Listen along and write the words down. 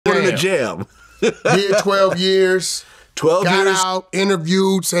the jam. Did 12 years. 12 got years. out,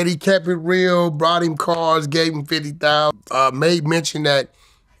 interviewed, said he kept it real, brought him cars, gave him 50,000. Made mention that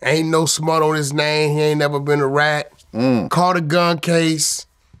ain't no smut on his name. He ain't never been a rat. Caught a gun case,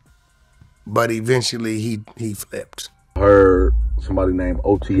 but eventually he flipped. Heard somebody named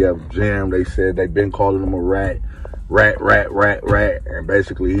OTF Jam. They said they've been calling him a rat. And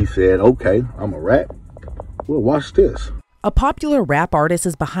basically he said, okay, I'm a rat. Well, watch this. A popular rap artist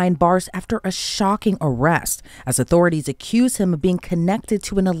is behind bars after a shocking arrest, as authorities accuse him of being connected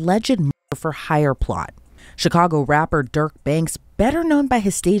to an alleged murder-for-hire plot. Chicago rapper Durk Banks, better known by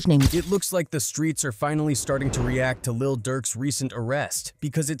his stage name. It looks like the streets are finally starting to react to Lil Durk's recent arrest,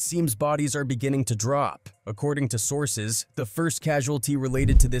 because it seems bodies are beginning to drop. According to sources, the first casualty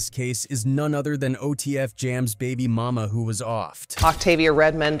related to this case is none other than OTF Jam's baby mama, who was offed. Octavia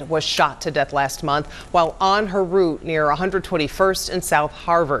Redmond was shot to death last month while on her route near 121st and South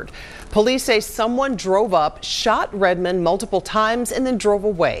Harvard. Police say someone drove up, shot Redmond multiple times, and then drove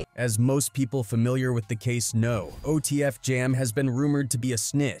away. As most people familiar with the case know, OTF Jam has been rumored to be a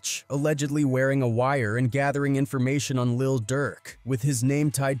snitch, allegedly wearing a wire and gathering information on Lil Durk. With his name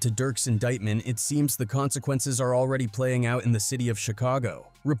tied to Durk's indictment, it seems the consequences are already playing out in the city of Chicago.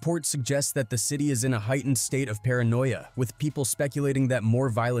 Reports suggest that the city is in a heightened state of paranoia, with people speculating that more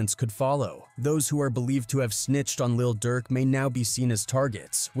violence could follow. Those who are believed to have snitched on Lil Durk may now be seen as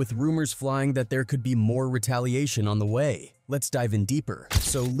targets, with rumors flying that there could be more retaliation on the way. Let's dive in deeper.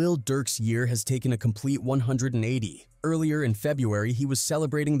 So Lil Durk's year has taken a complete 180. Earlier in February, he was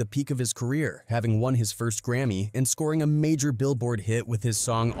celebrating the peak of his career, having won his first Grammy and scoring a major Billboard hit with his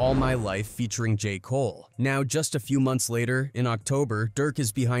song All My Life featuring J. Cole. Now, just a few months later, in October, Durk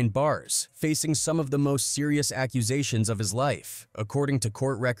is behind bars, facing some of the most serious accusations of his life. According to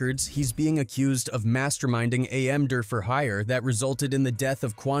court records, he's being accused of masterminding a murder-for-hire that resulted in the death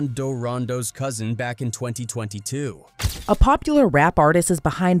of Quando Rondo's cousin back in 2022. A popular rap artist is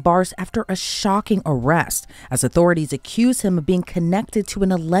behind bars after a shocking arrest, as authorities accuse him of being connected to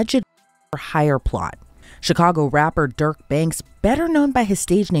an alleged murder-for-hire plot. Chicago rapper Durk Banks, better known by his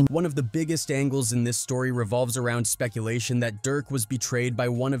stage name. One of the biggest angles in this story revolves around speculation that Durk was betrayed by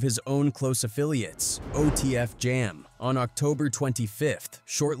one of his own close affiliates, OTF Jam. On October 25th,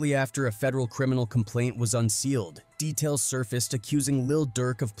 shortly after a federal criminal complaint was unsealed, details surfaced accusing Lil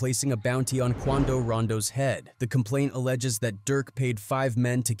Durk of placing a bounty on Quando Rondo's head. The complaint alleges that Durk paid 5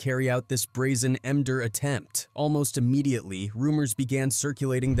 men to carry out this brazen murder attempt. Almost immediately, rumors began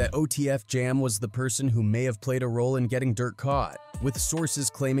circulating that OTF Jam was the person who may have played a role in getting Durk caught, with sources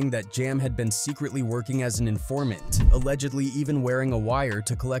claiming that Jam had been secretly working as an informant, allegedly even wearing a wire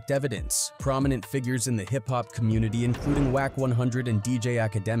to collect evidence. Prominent figures in the hip-hop community, including Wack 100 and DJ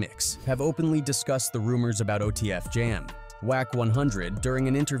Academics, have openly discussed the rumors about OTF Jam. Wack 100, during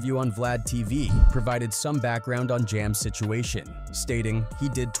an interview on Vlad TV, provided some background on Jam's situation, stating he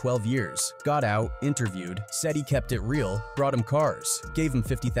did 12 years, got out, interviewed, said he kept it real, brought him cars, gave him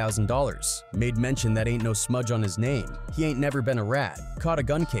 $50,000, made mention that ain't no smudge on his name, he ain't never been a rat, caught a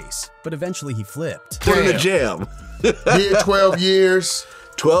gun case, but eventually he flipped. Put in the jam. Did 12 years.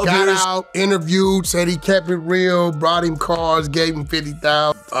 12 got years. out, interviewed, said he kept it real, brought him cars, gave him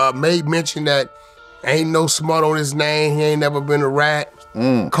 50,000. Made mention that ain't no smut on his name. He ain't never been a rat.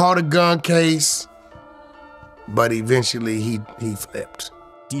 Caught a gun case, but eventually he flipped.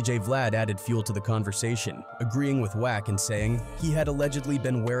 DJ Vlad added fuel to the conversation, agreeing with Wack and saying he had allegedly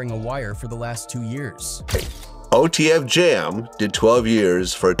been wearing a wire for the last 2 years. OTF Jam did 12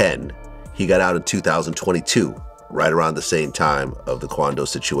 years for 10. He got out in 2022, right around the same time of the Quando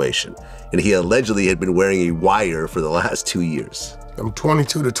situation. And he allegedly had been wearing a wire for the last 2 years. I'm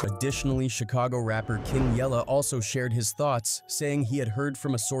 22 to 20. Additionally, Chicago rapper King Yella also shared his thoughts, saying he had heard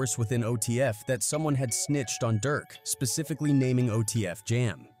from a source within OTF that someone had snitched on Durk, specifically naming OTF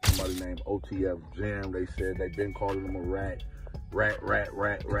Jam. Somebody named OTF Jam. They said they've been calling him a rat.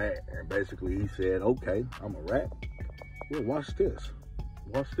 And basically he said, okay, I'm a rat. Well, watch this.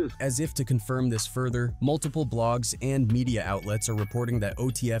 As if to confirm this further, multiple blogs and media outlets are reporting that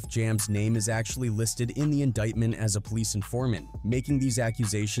OTF Jam's name is actually listed in the indictment as a police informant, making these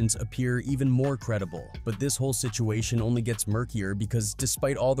accusations appear even more credible. But this whole situation only gets murkier because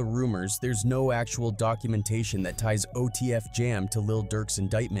despite all the rumors, there's no actual documentation that ties OTF Jam to Lil Durk's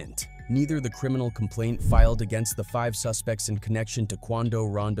indictment. Neither the criminal complaint filed against the 5 suspects in connection to Quando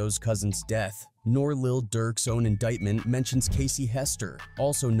Rondo's cousin's death, nor Lil Durk's own indictment mentions Casey Hester,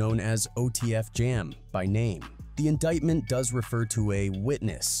 also known as OTF Jam, by name. The indictment does refer to a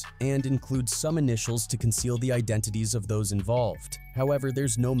witness and includes some initials to conceal the identities of those involved. However,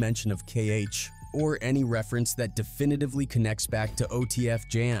 there's no mention of KH or any reference that definitively connects back to OTF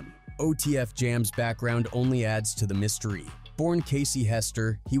Jam. OTF Jam's background only adds to the mystery. Born Casey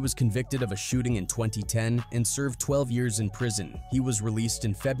Hester, he was convicted of a shooting in 2010 and served 12 years in prison. He was released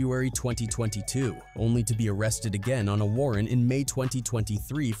in February 2022, only to be arrested again on a warrant in May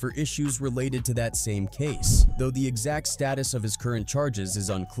 2023 for issues related to that same case, though the exact status of his current charges is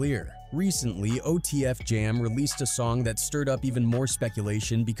unclear. Recently, OTF Jam released a song that stirred up even more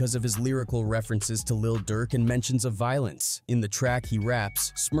speculation because of his lyrical references to Lil Durk and mentions of violence. In the track, he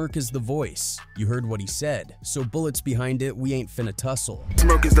raps, "Smirk is the voice." You heard what he said, so bullets behind it, we ain't finna tussle.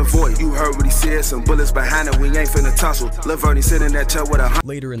 Smirk is the voice, you heard what he said, some bullets behind it, we ain't finna tussle. Lil Vernie sitting in that chair with a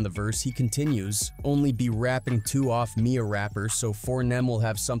Later in the verse, he continues, "Only be rapping two off me a rapper, so 4Nem will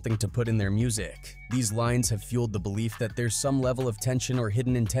have something to put in their music." These lines have fueled the belief that there's some level of tension or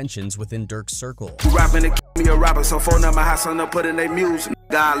hidden intentions within Durk's circle. You rapping to me a rapper, so 4Nem have something to put in their music.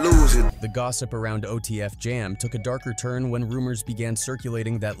 God losing. The gossip around OTF Jam took a darker turn when rumors began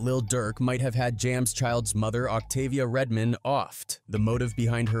circulating that Lil Durk might have had Jam's child's mother, Octavia Redmond, offed. The motive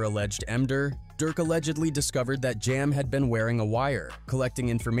behind her alleged murder? Durk allegedly discovered that Jam had been wearing a wire, collecting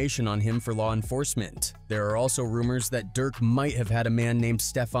information on him for law enforcement. There are also rumors that Durk might have had a man named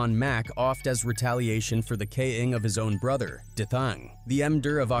Stefan Mack offed as retaliation for the K-ing of his own brother, Dithang. The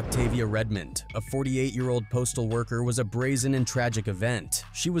murder of Octavia Redmond, a 48-year-old postal worker, was a brazen and tragic event.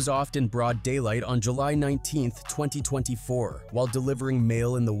 She was offed in broad daylight on July 19, 2024, while delivering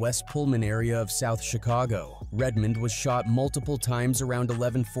mail in the West Pullman area of South Chicago. Redmond was shot multiple times around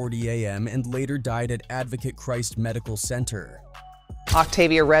 11:40 a.m. and later died at Advocate Christ Medical Center.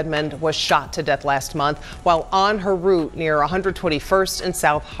 Octavia Redmond was shot to death last month while on her route near 121st and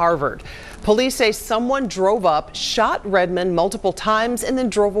South Harvard. Police say someone drove up, shot Redmond multiple times, and then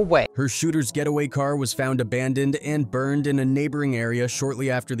drove away. Her shooter's getaway car was found abandoned and burned in a neighboring area shortly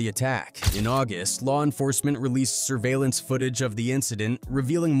after the attack. In August, law enforcement released surveillance footage of the incident,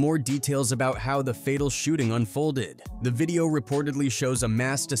 revealing more details about how the fatal shooting unfolded. The video reportedly shows a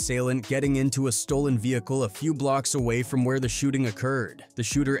masked assailant getting into a stolen vehicle a few blocks away from where the shooting occurred. The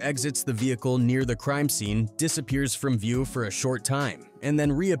shooter exits the vehicle near the crime scene, disappears from view for a short time, and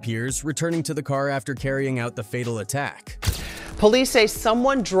then reappears, returning to the car after carrying out the fatal attack. Police say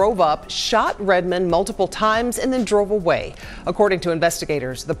someone drove up, shot Redmond multiple times, and then drove away. According to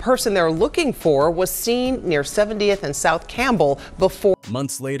investigators, the person they're looking for was seen near 70th and South Campbell before.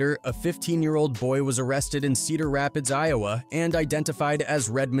 Months later, a 15-year-old boy was arrested in Cedar Rapids, Iowa, and identified as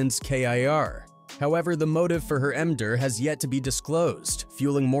Redmond's KIR. However, the motive for her murder has yet to be disclosed,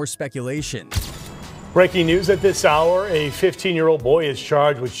 fueling more speculation. Breaking news at this hour, a 15-year-old boy is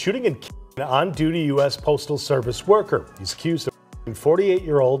charged with shooting and killing an on-duty U.S. Postal Service worker. He's accused of shooting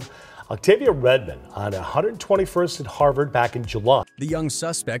 48-year-old Octavia Redmond on 121st at Harvard back in July. The young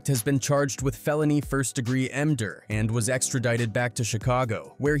suspect has been charged with felony first-degree murder and was extradited back to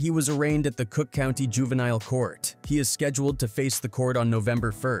Chicago, where he was arraigned at the Cook County Juvenile Court. He is scheduled to face the court on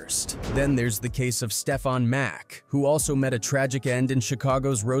November 1st. Then there's the case of Stefan Mack, who also met a tragic end in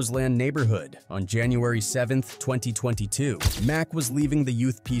Chicago's Roseland neighborhood on January 7, 2022. Mack was leaving the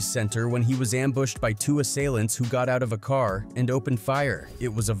Youth Peace Center when he was ambushed by two assailants who got out of a car and opened fire.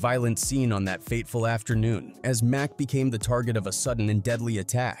 It was a violent scene on that fateful afternoon, as Mack became the target of a sudden and deadly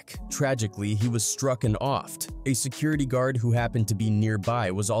attack. Tragically, he was struck and offed. A security guard who happened to be nearby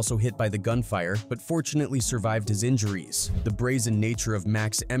was also hit by the gunfire, but fortunately survived his injuries. The brazen nature of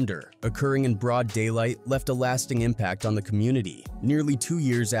Mack's murder, occurring in broad daylight, left a lasting impact on the community. Nearly 2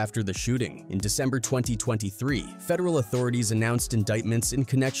 years after the shooting, in December 2023, federal authorities announced indictments in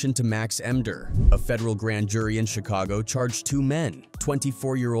connection to Mack's murder. A federal grand jury in Chicago charged two men,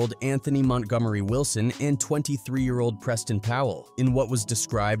 24-year-old Anthony Montgomery Wilson and 23-year-old Preston Powell, in what was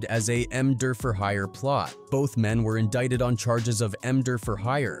described as a murder for hire plot. Both men were indicted on charges of murder for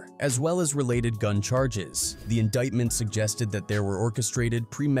hire, as well as related gun charges. The indictment suggested that there were orchestrated,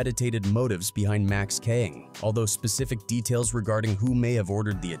 premeditated motives behind Mack's killing, although specific details regarding who may have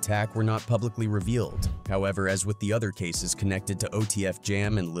ordered the attack were not publicly revealed. However, as with the other cases connected to OTF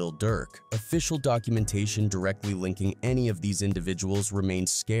Jam and Lil Durk, official documentation directly linking any of these individuals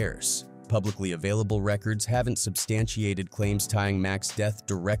remains scarce. Publicly available records haven't substantiated claims tying Mack's death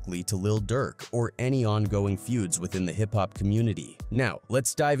directly to Lil Durk or any ongoing feuds within the hip-hop community. Now,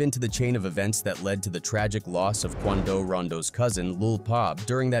 let's dive into the chain of events that led to the tragic loss of Quando Rondo's cousin, Lil Pab,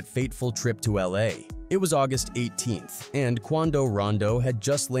 during that fateful trip to LA. It was August 18th, and Quando Rondo had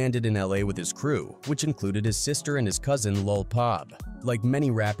just landed in LA with his crew, which included his sister and his cousin, Lil Pab. Like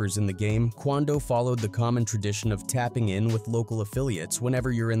many rappers in the game, Quando followed the common tradition of tapping in with local affiliates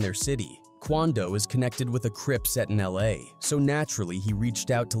whenever you're in their city. Quando is connected with a Crip set in LA, so naturally he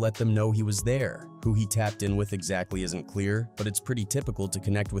reached out to let them know he was there. Who he tapped in with exactly isn't clear, but it's pretty typical to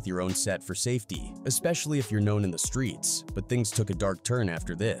connect with your own set for safety, especially if you're known in the streets. But things took a dark turn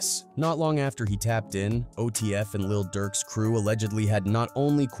after this. Not long after he tapped in, OTF and Lil Durk's crew allegedly had not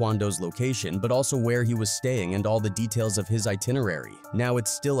only Quando's location, but also where he was staying and all the details of his itinerary. Now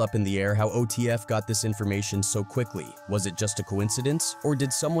it's still up in the air how OTF got this information so quickly. Was it just a coincidence, or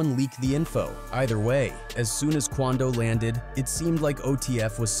did someone leak the info? Either way, as soon as Quando landed, it seemed like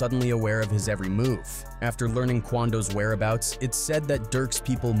OTF was suddenly aware of his every move. After learning Quando's whereabouts, it's said that Durk's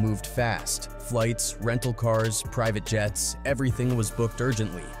people moved fast. Flights, rental cars, private jets, everything was booked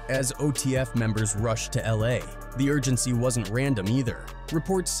urgently, as OTF members rushed to LA. The urgency wasn't random either.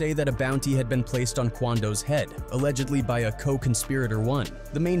 Reports say that a bounty had been placed on Quando's head, allegedly by a co-conspirator 1,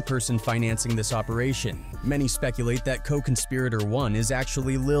 the main person financing this operation. Many speculate that co-conspirator 1 is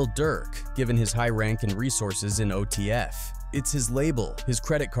actually Lil Durk, given his high rank and resources in OTF. It's his label, his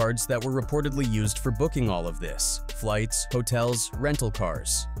credit cards that were reportedly used for booking all of this. Flights, hotels, rental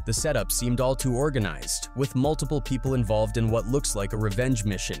cars. The setup seemed all too organized, with multiple people involved in what looks like a revenge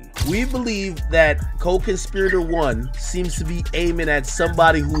mission. We believe that co-conspirator 1 seems to be aiming at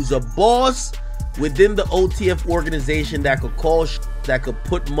somebody who's a boss within the OTF organization that could call that could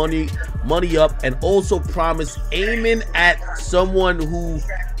put money up, and also promise aiming at someone who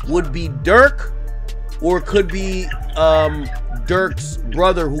would be Durk, or it could be Durk's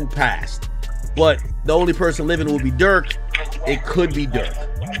brother who passed. But the only person living will be Durk. It could be Durk.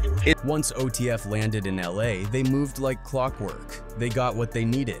 Once OTF landed in LA, they moved like clockwork. They got what they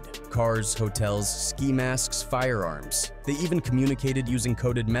needed: cars, hotels, ski masks, firearms. They even communicated using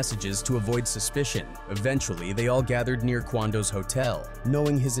coded messages to avoid suspicion. Eventually, they all gathered near Quando's hotel,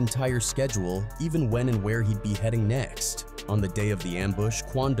 knowing his entire schedule, even when and where he'd be heading next. On the day of the ambush,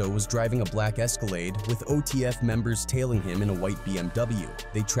 Quando was driving a black Escalade with OTF members tailing him in a white BMW.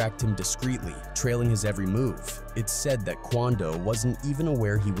 They tracked him discreetly, trailing his every move. It's said that Quando wasn't even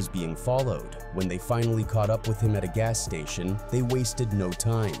aware he was being followed. When they finally caught up with him at a gas station, they wasted no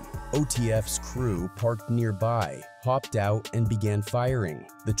time. OTF's crew parked nearby, hopped out, and began firing.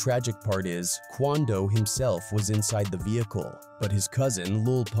 The tragic part is, Quando himself was inside the vehicle, but his cousin,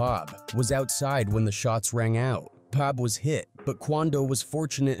 Lil Pob, was outside when the shots rang out. Pob was hit, but Quando was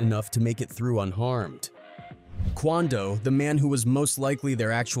fortunate enough to make it through unharmed. Quando, the man who was most likely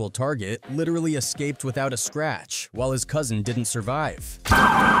their actual target, literally escaped without a scratch, while his cousin didn't survive.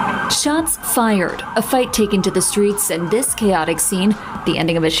 Shots fired, a fight taken to the streets, and this chaotic scene, the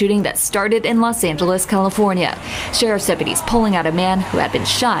ending of a shooting that started in Los Angeles, California. Sheriff's deputies pulling out a man who had been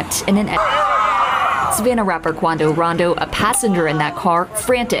shot in an Savannah rapper Quando Rondo, a passenger in that car,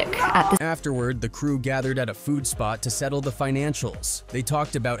 frantic at the... Afterward, the crew gathered at a food spot to settle the financials. They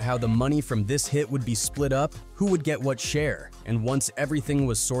talked about how the money from this hit would be split up, who would get what share, and once everything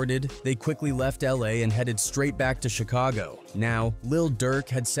was sorted, they quickly left LA and headed straight back to Chicago. Now, Lil Durk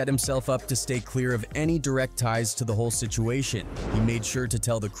had set himself up to stay clear of any direct ties to the whole situation. He made sure to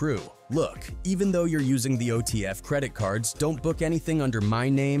tell the crew, "Look, even though you're using the OTF credit cards, don't book anything under my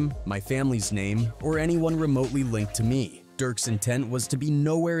name, my family's name, or anyone remotely linked to me." Durk's intent was to be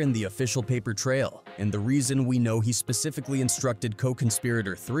nowhere in the official paper trail, and the reason we know he specifically instructed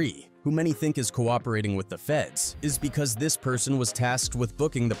co-conspirator 3, who many think is cooperating with the feds, is because this person was tasked with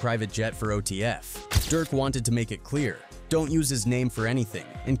booking the private jet for OTF. Durk wanted to make it clear, don't use his name for anything,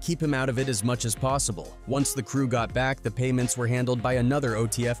 and keep him out of it as much as possible. Once the crew got back, the payments were handled by another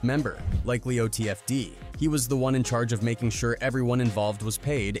OTF member, likely OTFD. He was the one in charge of making sure everyone involved was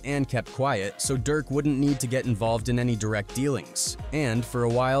paid and kept quiet, so Durk wouldn't need to get involved in any direct dealings. And for a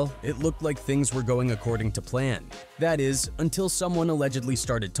while, it looked like things were going according to plan. That is, until someone allegedly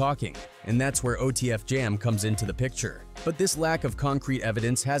started talking, and that's where OTF Jam comes into the picture. But this lack of concrete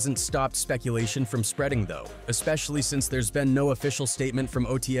evidence hasn't stopped speculation from spreading though, especially since there's been no official statement from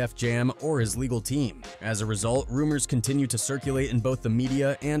OTF Jam or his legal team. As a result, rumors continue to circulate in both the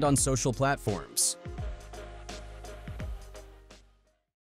media and on social platforms.